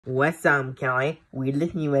What's up, Kelly? We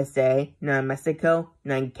live in USA, not Mexico,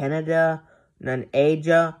 not Canada, not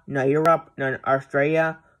Asia, not Europe, not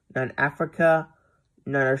Australia, not Africa,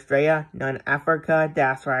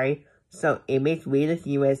 that's right. So it means we live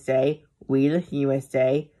in USA, we live in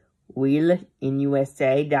USA, we live in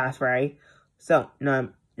USA, that's right. So not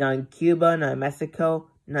Cuba, not Mexico,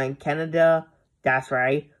 not Canada, that's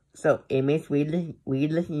right. So it means we live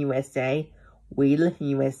in USA, we live in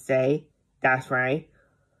USA, that's right.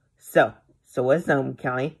 So what's up,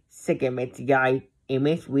 Kelly? Second mate guy. It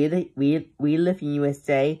means we live in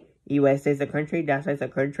USA. USA is a country. That's right, it's a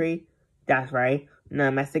country. That's right.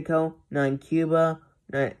 Not Mexico, not Cuba,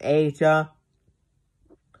 not Asia,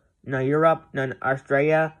 not Europe, not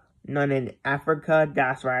Australia, not in Africa.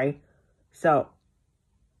 That's right. So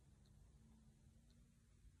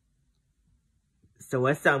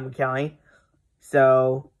what's up, Kelly?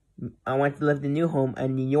 So I want to live the new home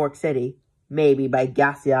in New York City, maybe by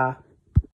gas, yeah.